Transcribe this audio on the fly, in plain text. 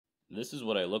This is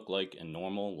what I look like in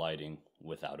normal lighting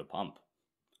without a pump.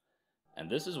 And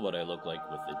this is what I look like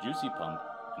with the juicy pump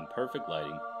in perfect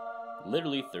lighting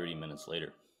literally 30 minutes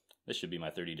later. This should be my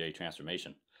 30-day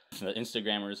transformation. The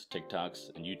Instagrammers,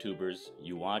 TikToks, and YouTubers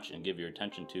you watch and give your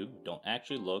attention to don't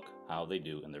actually look how they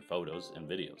do in their photos and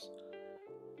videos.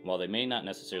 While they may not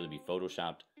necessarily be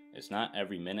photoshopped, it's not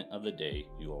every minute of the day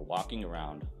you are walking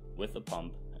around with a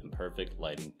pump and perfect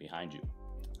lighting behind you.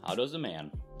 How does a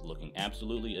man looking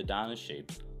absolutely Adonis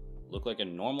shaped look like a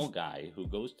normal guy who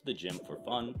goes to the gym for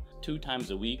fun 2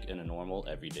 times a week in a normal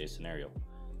everyday scenario?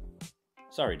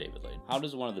 Sorry, David Lade. How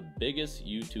does one of the biggest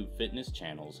YouTube fitness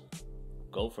channels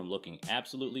go from looking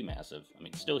absolutely massive,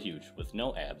 still huge with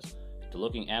no abs, to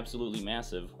looking absolutely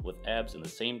massive with abs in the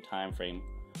same time frame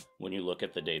when you look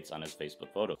at the dates on his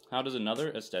Facebook photos? How does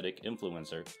another aesthetic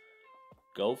influencer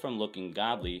go from looking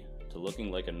godly to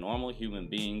looking like a normal human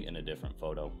being in a different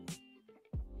photo?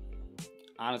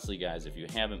 Honestly, guys, if you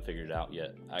haven't figured it out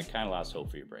yet, I kind of lost hope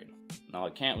for your brain. Now, I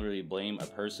can't really blame a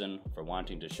person for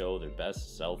wanting to show their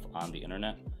best self on the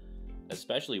internet,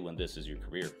 especially when this is your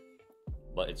career.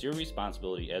 But it's your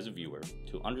responsibility as a viewer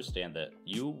to understand that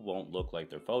you won't look like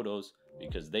their photos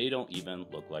because they don't even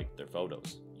look like their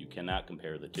photos. You cannot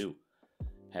compare the two.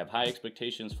 Have high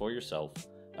expectations for yourself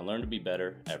and learn to be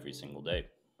better every single day.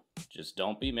 Just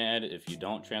don't be mad if you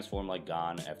don't transform like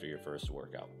Gon after your first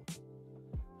workout.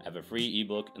 I have a free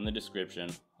ebook in the description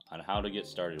on how to get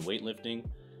started weightlifting,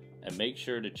 and make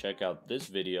sure to check out this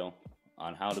video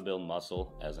on how to build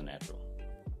muscle as a natural.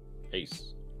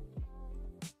 Peace.